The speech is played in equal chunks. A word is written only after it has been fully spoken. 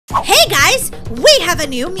Hey guys, we have a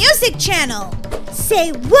new music channel.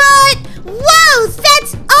 Say what? Whoa,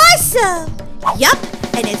 that's awesome! Yup,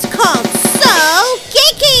 and it's called So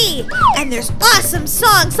Geeky! And there's awesome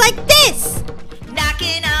songs like this.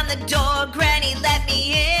 Knocking on the door, Granny, let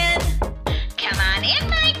me in. Come on in,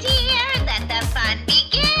 my dear, let the fun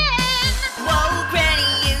begin. Whoa,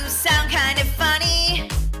 Granny, you sound kind of funny.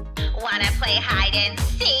 Wanna play hide and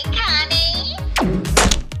seek, honey?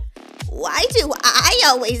 Why do I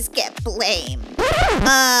always get blamed?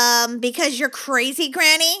 Because you're crazy,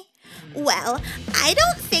 Granny? Well, I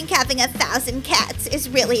don't think having 1,000 cats is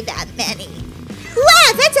really that many.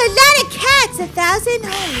 Wow, that's a lot of cats! 1,000?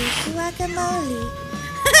 Holy guacamole.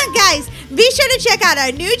 Guys, be sure to check out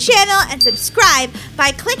our new channel and subscribe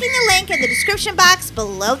by clicking the link in the description box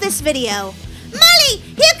below this video. Molly,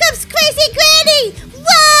 here comes Crazy Granny!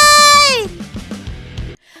 Run!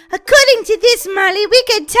 According to this, Molly, we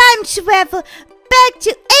can time travel back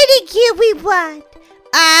to any year we want.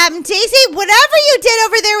 Daisy, whatever you did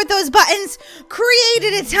over there with those buttons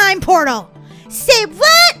created a time portal. Say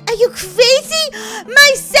what? Are you crazy?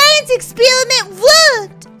 My science experiment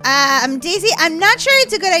worked. Daisy, I'm not sure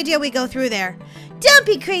it's a good idea we go through there. Don't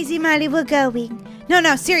be crazy, Molly, we're going.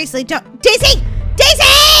 No, seriously, don't. Daisy!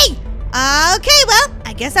 Daisy! Okay, well,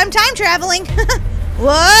 I guess I'm time traveling.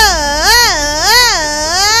 Whoa!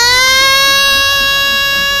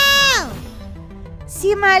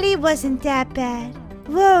 See, Molly, wasn't that bad.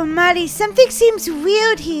 Whoa, Molly, something seems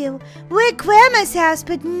weird here. We're at Grandma's house,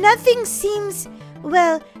 but nothing seems,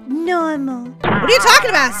 well, normal. What are you talking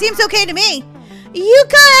about? Seems okay to me. You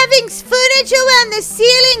call having furniture on the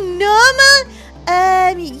ceiling normal?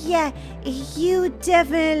 Yeah, you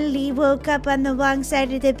definitely woke up on the wrong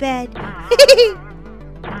side of the bed.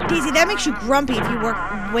 Daisy, that makes you grumpy if you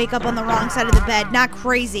wake up on the wrong side of the bed, not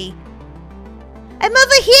crazy. I'm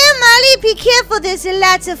over here, Molly. Be careful, there's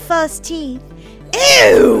lots of false teeth.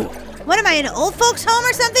 Ew! What am I, in an old folks home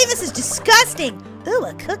or something? This is disgusting. Ooh,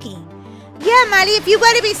 a cookie. Yeah, Molly, if you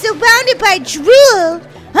want to be surrounded by drool.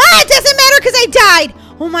 It doesn't matter because I died.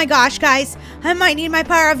 Oh my gosh, guys. I might need my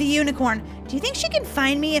power of the unicorn. Do you think she can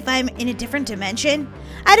find me if I'm in a different dimension?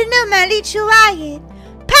 I don't know, Molly. Try it.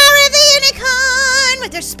 Power of the unicorn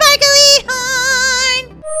with their sparkly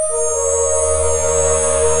horn.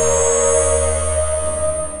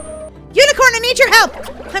 Unicorn, I need your help.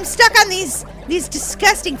 I'm stuck on these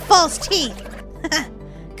disgusting false teeth.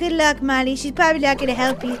 Good luck, Molly. She's probably not going to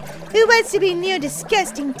help you. Who wants to be near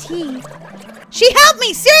disgusting teeth? She helped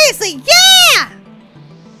me! Seriously! Yeah!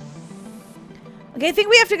 Okay, I think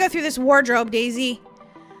we have to go through this wardrobe, Daisy.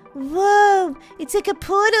 Whoa! It's like a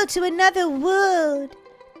portal to another world.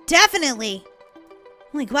 Definitely.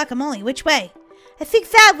 Holy guacamole, which way? I think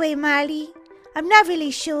that way, Molly. I'm not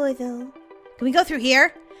really sure, though. Can we go through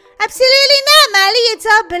here? Absolutely not, Molly. It's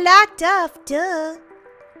all blocked off. Duh.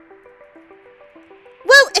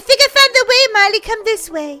 Whoa, I think I found the way, Molly. Come this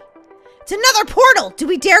way. It's another portal. Do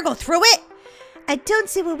we dare go through it? I don't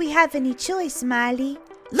see where we have any choice, Molly.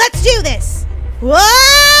 Let's do this. Whoa!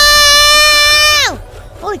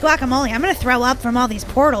 Holy guacamole. I'm going to throw up from all these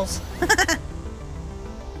portals.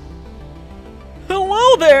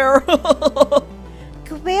 Hello there.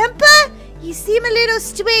 Grandpa, you seem a little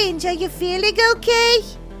strange. Are you feeling okay?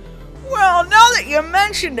 Well, now that you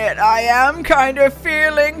mentioned it, I am kind of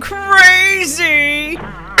feeling crazy.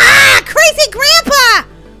 Crazy Grandpa!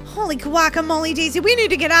 Holy guacamole, Daisy, we need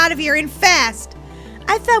to get out of here and fast.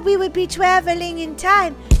 I thought we would be traveling in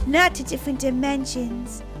time, not to different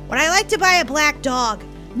dimensions. Would I like to buy a black dog?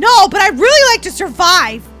 No, but I'd really like to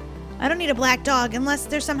survive. I don't need a black dog unless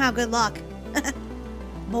there's somehow good luck.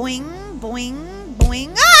 Boing, boing,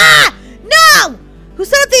 boing. Ah! No! Who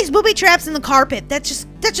set up these booby traps in the carpet? That's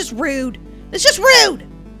just rude. It's just rude.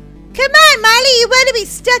 Come on, Molly, you want to be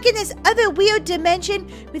stuck in this other weird dimension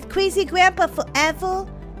with Crazy Grandpa forever?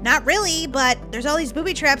 Not really, but there's all these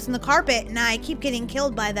booby traps in the carpet and I keep getting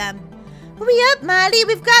killed by them. Hurry up, Molly,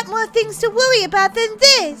 we've got more things to worry about than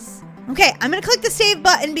this. Okay, I'm gonna click the save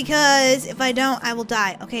button because if I don't, I will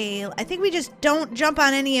die. Okay, I think we just don't jump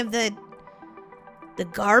on any of the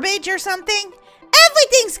garbage or something.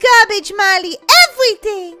 Everything's garbage, Molly,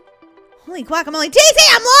 everything. Holy guacamole, Daisy,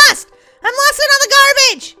 I'm lost. I'm lost in all the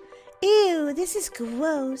garbage. Ew, this is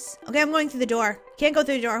gross. Okay, I'm going through the door. Can't go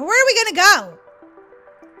through the door. Where are we gonna go?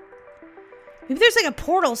 Maybe there's like a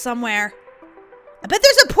portal somewhere. I bet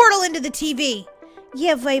there's a portal into the TV.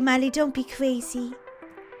 Yeah, right, Molly, don't be crazy.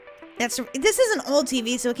 This is an old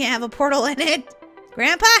TV, so it can't have a portal in it.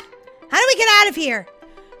 Grandpa, how do we get out of here?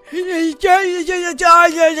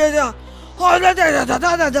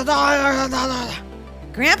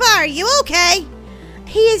 Grandpa, are you okay?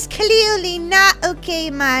 He is clearly not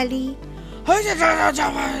okay, Molly.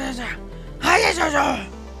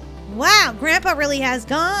 Wow, Grandpa really has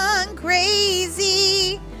gone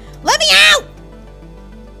crazy. Let me out!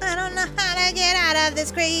 I don't know how to get out of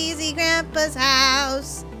this crazy Grandpa's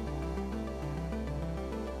house.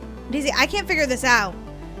 Daisy, I can't figure this out.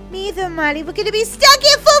 Me either, Molly. We're gonna be stuck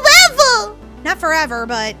here forever! Not forever,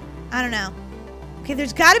 but I don't know. Okay,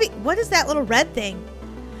 there's gotta be... What is that little red thing?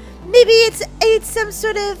 Maybe it's some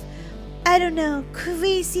sort of, I don't know,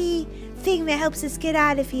 crazy thing that helps us get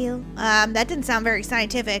out of here. That didn't sound very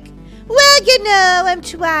scientific. Well, you know, I'm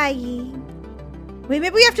trying. Wait,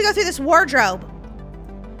 maybe we have to go through this wardrobe.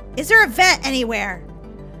 Is there a vent anywhere?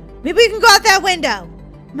 Maybe we can go out that window.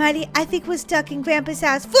 Molly, I think we're stuck in Grandpa's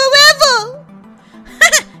house forever.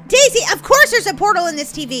 Daisy, of course there's a portal in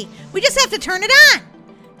this TV. We just have to turn it on.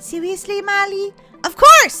 Seriously, Molly? Of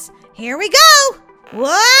course. Here we go. Whoa!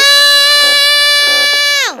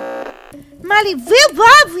 Molly, where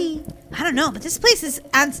are we? I don't know, but this place is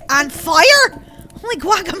on fire? Holy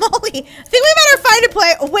guacamole. I think we better find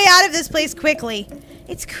a way out of this place quickly.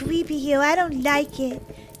 It's creepy here. I don't like it.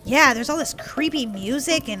 Yeah, there's all this creepy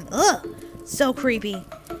music and ugh, so creepy.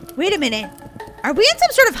 Wait a minute. Are we in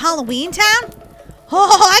some sort of Halloween town?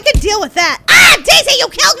 Oh, I can deal with that. Ah, Daisy, you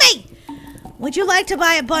killed me! Would you like to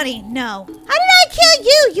buy a bunny? No. How did I kill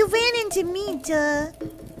you? You ran into me, duh.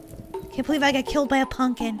 Can't believe I got killed by a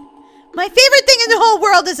pumpkin. My favorite thing in the whole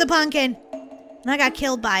world is a pumpkin. And I got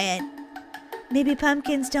killed by it. Maybe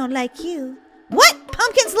pumpkins don't like you. What?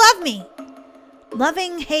 Pumpkins love me.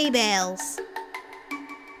 Loving hay bales.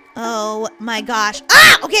 Oh my gosh.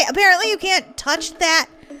 Ah! Okay, apparently you can't touch that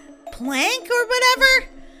plank or whatever.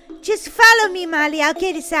 Just follow me, Molly. I'll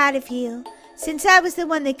get us out of here. Since I was the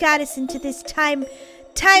one that got us into this time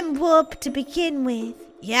warp to begin with.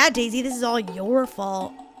 Yeah, Daisy, this is all your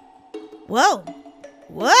fault. Whoa.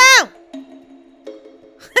 Whoa!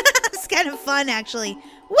 It's kind of fun, actually.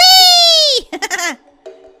 Whee!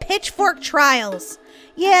 Pitchfork trials.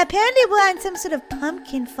 Yeah, apparently we're on some sort of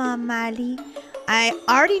pumpkin farm, Molly. I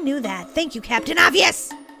already knew that. Thank you, Captain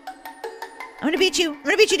Obvious. I'm gonna beat you. I'm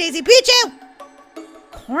gonna beat you, Daisy. Beat you!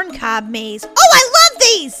 Corncob maze. Oh, I love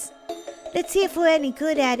these! Let's see if we're any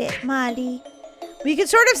good at it, Molly. Well, you can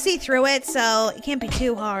sort of see through it, so it can't be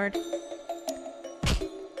too hard.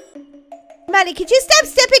 Molly, could you stop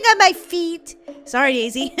stepping on my feet? Sorry,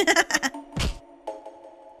 Daisy.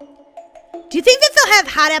 Do you think that they'll have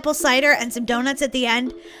hot apple cider and some donuts at the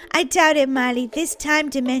end? I doubt it, Molly. This time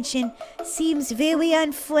dimension seems very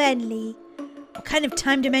unfriendly. What kind of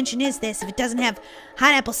time dimension is this if it doesn't have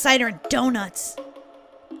hot apple cider and donuts?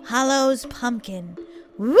 Hollow's pumpkin.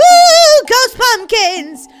 Woo! Ghost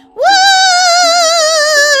pumpkins! Woo!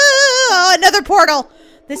 Oh, another portal.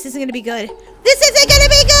 This isn't gonna be good. This isn't gonna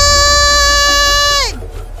be good!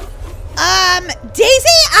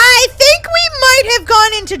 Daisy, I think we might have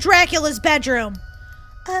gone into Dracula's bedroom.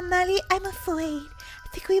 Molly, I'm afraid. I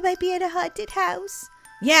think we might be in a haunted house.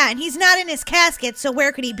 Yeah, and he's not in his casket, so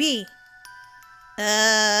where could he be?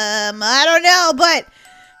 I don't know, but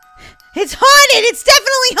it's haunted. It's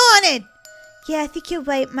definitely haunted. Yeah, I think you're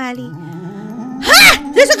right, Molly.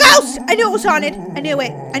 Ha! There's a ghost! I knew it was haunted. I knew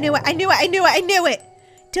it. I knew it. I knew it. I knew it. I knew it.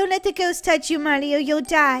 Don't let the ghost touch you, Molly, or you'll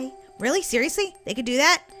die. Really? Seriously? They could do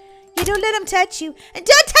that? Yeah, don't let them touch you. And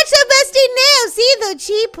don't touch the rusty nails either,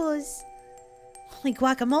 cheapos. Holy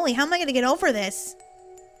guacamole, how am I going to get over this?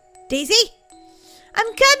 Daisy? I'm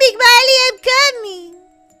coming, Molly, I'm coming.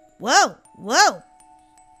 Whoa, whoa.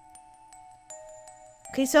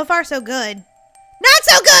 Okay, so far so good. Not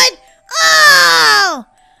so good! Oh!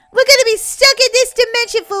 We're gonna be stuck in this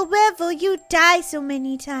dimension forever. You die so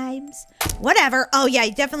many times. Whatever. Oh, yeah,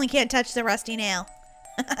 you definitely can't touch the rusty nail.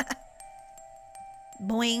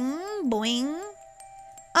 Boing, boing.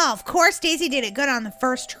 Oh, of course Daisy did it good on the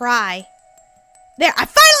first try. There, I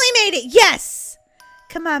finally made it. Yes.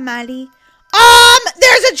 Come on, Molly.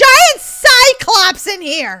 There's a giant cyclops in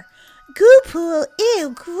here. Goo pool. Ew,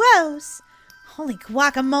 gross. Holy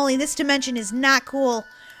guacamole, this dimension is not cool.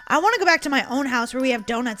 I want to go back to my own house where we have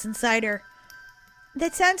donuts and cider.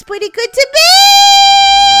 That sounds pretty good to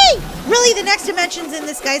me! Really, the next dimension's in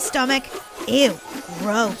this guy's stomach? Ew,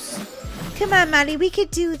 gross. Come on, Molly, we could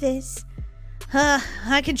do this.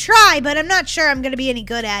 I can try, but I'm not sure I'm going to be any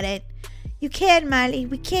good at it. You can, Molly,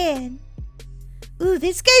 we can. Ooh,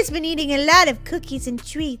 this guy's been eating a lot of cookies and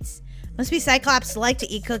treats. Must be Cyclops like to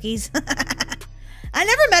eat cookies. I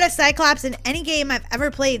never met a Cyclops in any game I've ever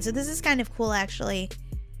played, so this is kind of cool, actually.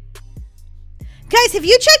 Guys, have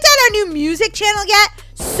you checked out our new music channel yet?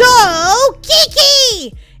 So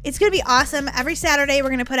geeky! It's going to be awesome. Every Saturday, we're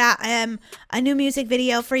going to put out a new music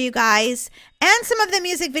video for you guys. And some of the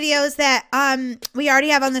music videos that we already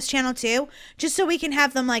have on this channel too. Just so we can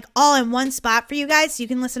have them like all in one spot for you guys. So you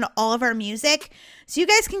can listen to all of our music. So you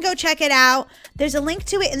guys can go check it out. There's a link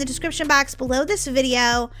to it in the description box below this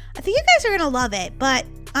video. I think you guys are going to love it. But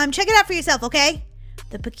check it out for yourself, okay?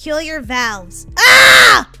 The Peculiar Valves.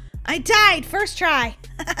 Ah! I died. First try.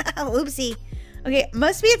 Oopsie. Okay,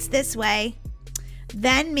 must be it's this way.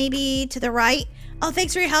 Then maybe to the right. Oh,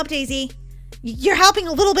 thanks for your help, Daisy. You're helping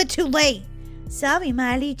a little bit too late. Sorry,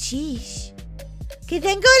 Molly. Jeez. Okay,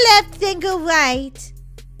 then go left, then go right.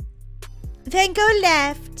 Then go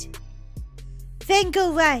left. Then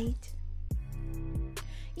go right.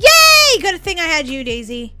 Yay! Good thing I had you,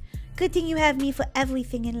 Daisy. Good thing you have me for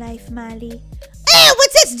everything in life, Molly. Ew,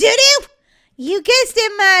 what's this, doo-doo? You guessed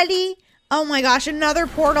it, Molly. Oh my gosh, another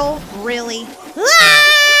portal? Really? Ah!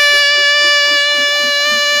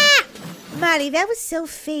 Molly, that was so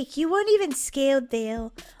fake. You weren't even scared there.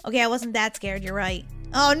 Okay, I wasn't that scared. You're right.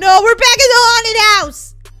 Oh no, we're back in the haunted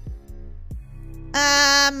house.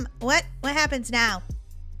 What? What happens now?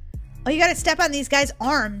 Oh, you gotta step on these guys'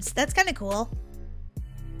 arms. That's kind of cool.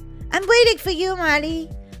 I'm waiting for you, Molly.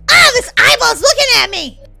 Ah, this eyeball's looking at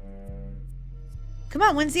me. Come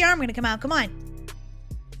on, when's the arm gonna come out? Come on.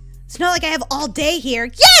 It's not like I have all day here.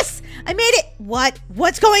 Yes! I made it. What?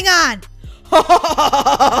 What's going on?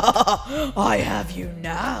 I have you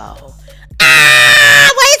now.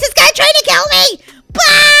 Ah! Why is this guy trying to kill me? Bah!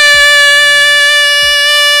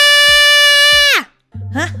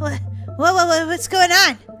 Huh? What's going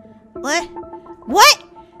on? What? What?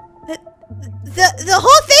 The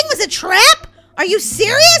whole thing was a trap? Are you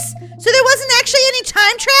serious? So there wasn't actually any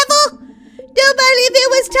time travel? No, Molly, there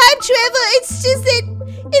was time travel. It's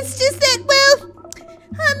just that, well,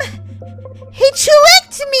 he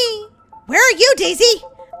tricked me. Where are you, Daisy?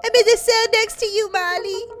 I'm in the cell next to you,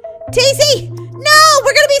 Molly. Daisy! No!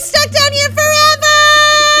 We're gonna be stuck down here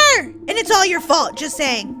forever! And it's all your fault, just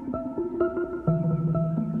saying.